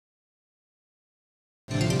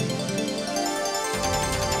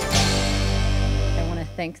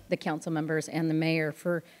thank the council members and the mayor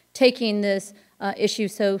for taking this issue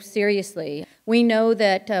so seriously. We know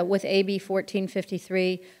that with AB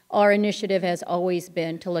 1453, our initiative has always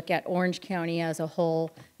been to look at Orange County as a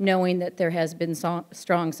whole, knowing that there has been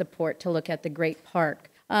strong support to look at the Great Park.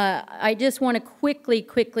 I just want to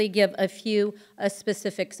quickly give a few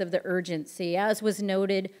specifics of the urgency. As was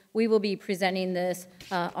noted, we will be presenting this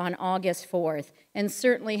on August 4th, and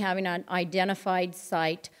certainly having an identified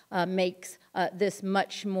site makes this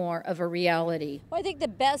much more of a reality. Well, I think the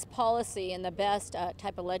best policy and the best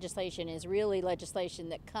type of legislation is really legislation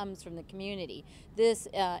that comes from the community. This,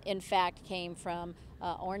 in fact, came from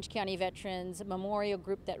Orange County Veterans Memorial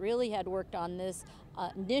Group that really had worked on this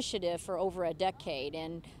initiative for over a decade.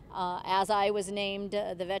 And as I was named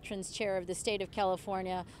the Veterans Chair of the state of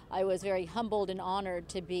California, I was very humbled and honored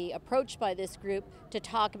to be approached by this group to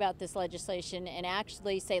talk about this legislation and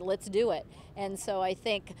actually say, let's do it. And so I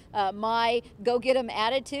think my go-get-'em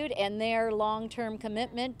attitude and their long-term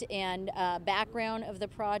commitment and background of the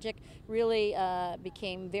project really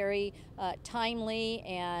became very timely,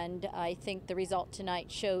 and I think the result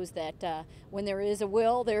tonight shows that when there is a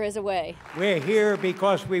will, there is a way. We're here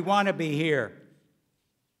because we want to be here,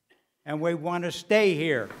 and we want to stay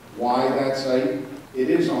here. Why that site? It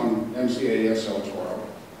is on MCAS El Toro.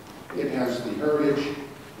 It has the heritage,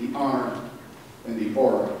 the honor, and the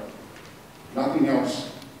aura. Nothing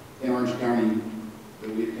else in Orange County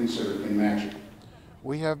that we consider can match it.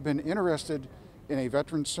 We have been interested in a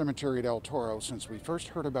veterans cemetery at El Toro since we first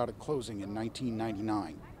heard about it closing in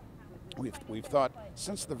 1999. We've thought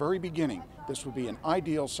since the very beginning this would be an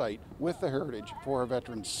ideal site with the heritage for a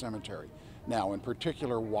veterans cemetery. Now, in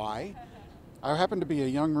particular, why? I happened to be a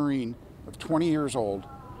young Marine of 20 years old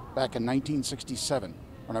back in 1967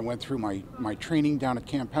 when I went through my training down at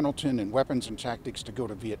Camp Pendleton in weapons and tactics to go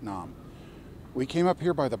to Vietnam. We came up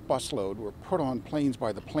here by the busload, were put on planes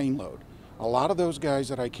by the plane load. A lot of those guys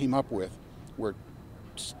that I came up with were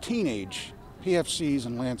teenage PFCs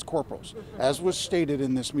and Lance Corporals. As was stated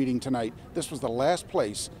in this meeting tonight, this was the last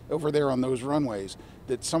place over there on those runways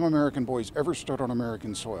that some American boys ever stood on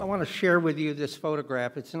American soil. I want to share with you this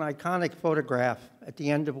photograph. It's an iconic photograph at the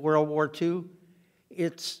end of World War II.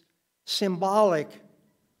 It's symbolic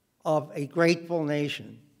of a grateful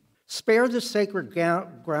nation. Spare the sacred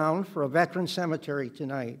ground for a veteran cemetery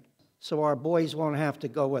tonight so our boys won't have to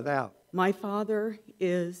go without. My father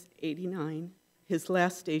is 89. His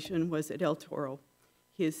last station was at El Toro.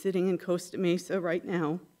 He is sitting in Costa Mesa right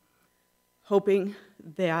now, hoping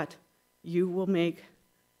that you will make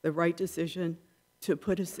the right decision to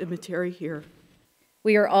put a cemetery here.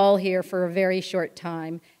 We are all here for a very short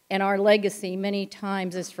time, and our legacy many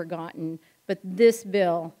times is forgotten, but this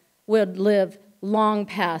bill would live long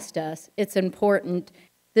past us. It's important.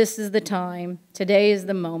 This is the time. Today is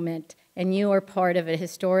the moment, and you are part of a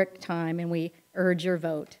historic time, and we urge your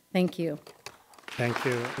vote. Thank you. Thank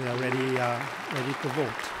you. We are ready to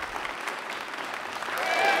vote.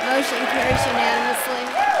 Motion carries unanimously.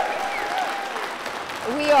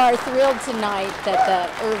 We are thrilled tonight that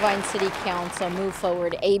the Irvine City Council moved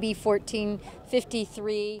forward AB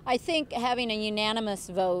 1453. I think having a unanimous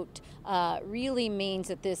vote really means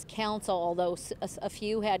that this council, although a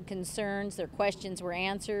few had concerns, their questions were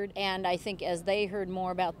answered, and I think as they heard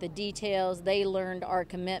more about the details, they learned our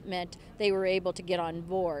commitment, they were able to get on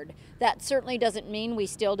board. That certainly doesn't mean we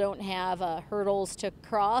still don't have hurdles to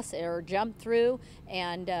cross or jump through,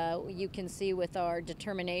 and you can see with our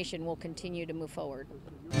determination we'll continue to move forward.